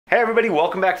Hey everybody,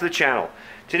 welcome back to the channel.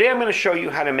 Today I'm going to show you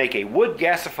how to make a wood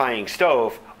gasifying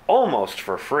stove almost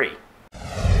for free.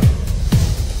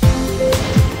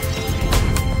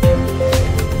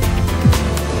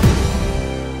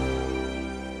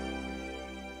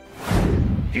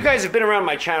 If you guys have been around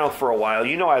my channel for a while,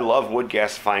 you know I love wood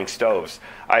gasifying stoves.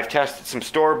 I've tested some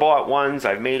store-bought ones,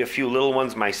 I've made a few little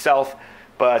ones myself,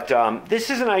 but this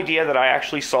is an idea that I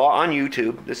actually saw on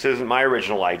YouTube. This isn't my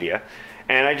original idea.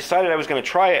 And I decided I was going to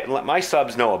try it and let my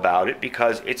subs know about it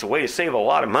because it's a way to save a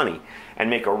lot of money and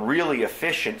make a really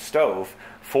efficient stove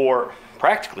for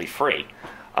practically free.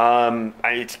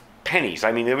 It's pennies.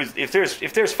 I mean, if there's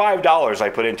 $5 I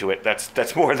put into it,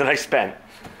 that's more than I spent.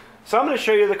 So I'm going to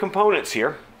show you the components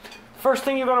here. First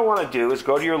thing you're going to want to do is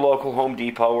go to your local Home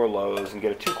Depot or Lowe's and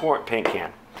get a 2-quart paint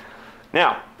can.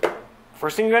 Now,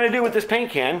 first thing you're going to do with this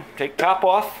paint can, take the top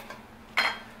off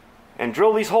and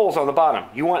drill these holes on the bottom.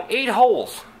 You want 8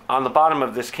 holes on the bottom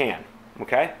of this can,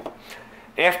 okay?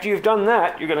 After you've done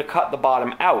that, you're going to cut the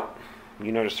bottom out.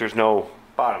 You notice there's no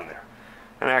bottom there.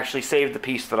 And I actually saved the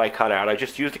piece that I cut out. I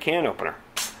just used a can opener.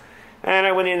 And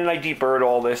I went in and I deburred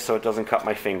all this so it doesn't cut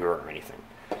my finger or anything.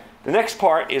 The next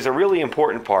part is a really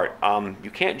important part.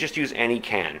 You can't just use any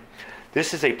can.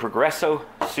 This is a Progresso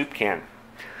soup can.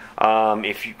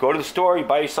 If you go to the store, you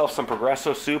buy yourself some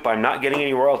Progresso soup. I'm not getting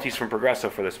any royalties from Progresso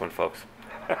for this one, folks.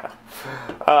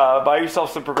 Buy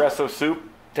yourself some Progresso soup,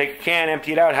 take a can,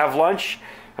 empty it out, have lunch,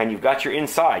 and you've got your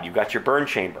inside. You've got your burn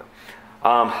chamber.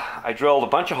 I drilled a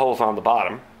bunch of holes on the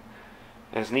bottom,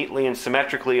 as neatly and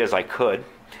symmetrically as I could.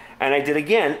 And I did,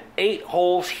 again, 8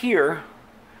 holes here,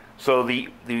 so the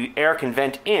air can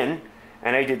vent in,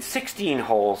 and I did 16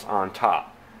 holes on top.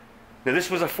 Now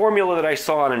this was a formula that I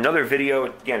saw in another video.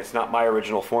 Again, it's not my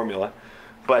original formula,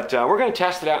 but we're going to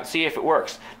test it out and see if it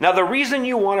works. Now the reason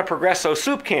you want a Progresso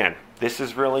soup can, this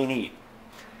is really neat.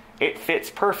 It fits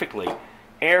perfectly.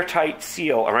 Airtight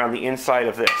seal around the inside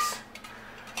of this.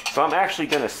 So I'm actually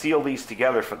going to seal these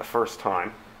together for the first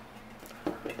time.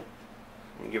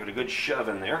 Give it a good shove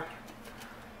in there.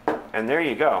 And there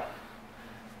you go.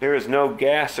 There is no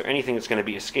gas or anything that's going to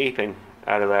be escaping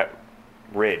out of that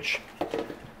ridge.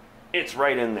 It's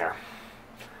right in there.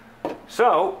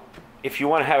 So, if you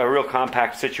want to have a real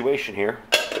compact situation here,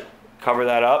 cover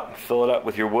that up, fill it up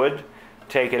with your wood,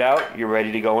 take it out, you're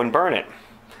ready to go and burn it.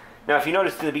 Now, if you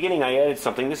noticed in the beginning I added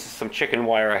something, this is some chicken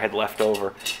wire I had left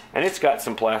over, and it's got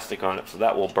some plastic on it, so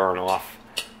that will burn off,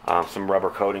 some rubber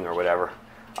coating or whatever.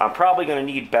 I'm probably going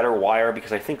to need better wire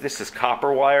because I think this is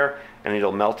copper wire, and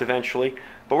it'll melt eventually.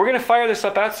 But we're going to fire this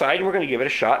up outside and we're going to give it a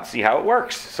shot and see how it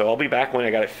works. So I'll be back when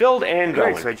I got it filled and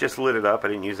going. Right, so I just lit it up. I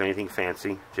didn't use anything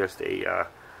fancy. Just a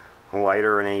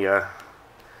lighter and a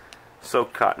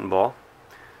soaked cotton ball.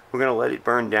 We're going to let it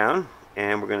burn down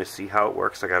and we're going to see how it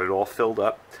works. I got it all filled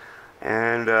up.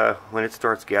 And when it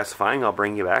starts gasifying, I'll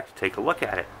bring you back to take a look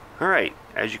at it. Alright,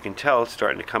 as you can tell, it's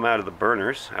starting to come out of the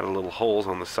burners, out of little holes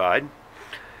on the side.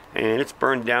 And it's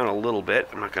burned down a little bit.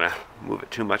 I'm not going to move it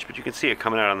too much, but you can see it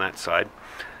coming out on that side.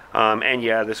 And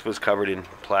yeah, this was covered in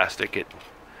plastic. It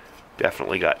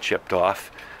definitely got chipped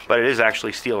off. But it is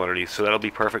actually steel underneath, so that'll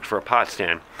be perfect for a pot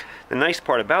stand. The nice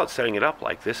part about setting it up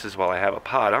like this is while I have a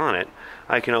pot on it,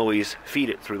 I can always feed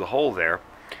it through the hole there,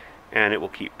 and it will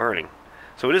keep burning.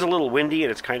 So it is a little windy,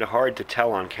 and it's kind of hard to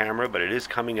tell on camera, but it is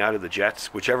coming out of the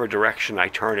jets. Whichever direction I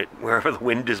turn it, wherever the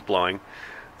wind is blowing,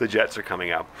 the jets are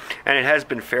coming out. And it has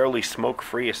been fairly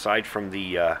smoke-free aside from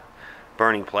the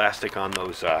burning plastic on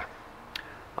those the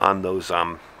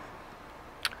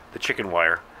chicken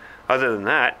wire. Other than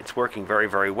that, it's working very,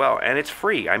 very well. And it's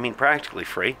free. I mean, practically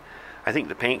free. I think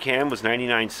the paint can was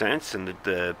 99 cents and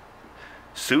the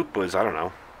soup was, I don't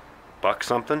know, $1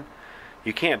 something.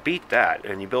 You can't beat that.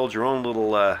 And you build your own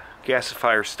little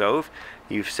gasifier stove.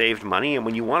 You've saved money. And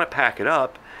when you want to pack it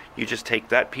up, you just take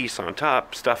that piece on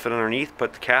top, stuff it underneath,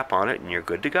 put the cap on it, and you're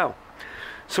good to go.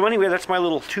 So anyway, that's my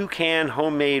little 2-can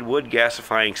homemade wood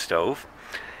gasifying stove.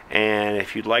 And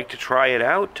if you'd like to try it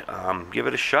out, give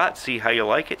it a shot, see how you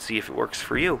like it, see if it works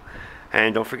for you.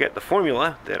 And don't forget the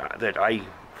formula that I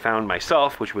found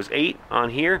myself, which was 8 on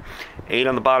here, 8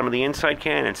 on the bottom of the inside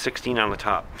can, and 16 on the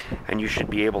top. And you should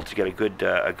be able to get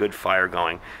a good fire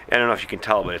going. I don't know if you can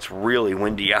tell, but it's really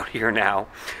windy out here now.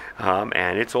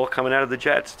 And it's all coming out of the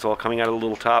jets. It's all coming out of the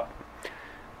little top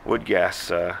wood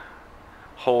gas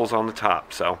holes on the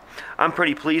top. So I'm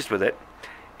pretty pleased with it.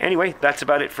 Anyway, that's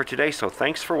about it for today. So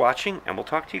thanks for watching, and we'll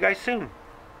talk to you guys soon.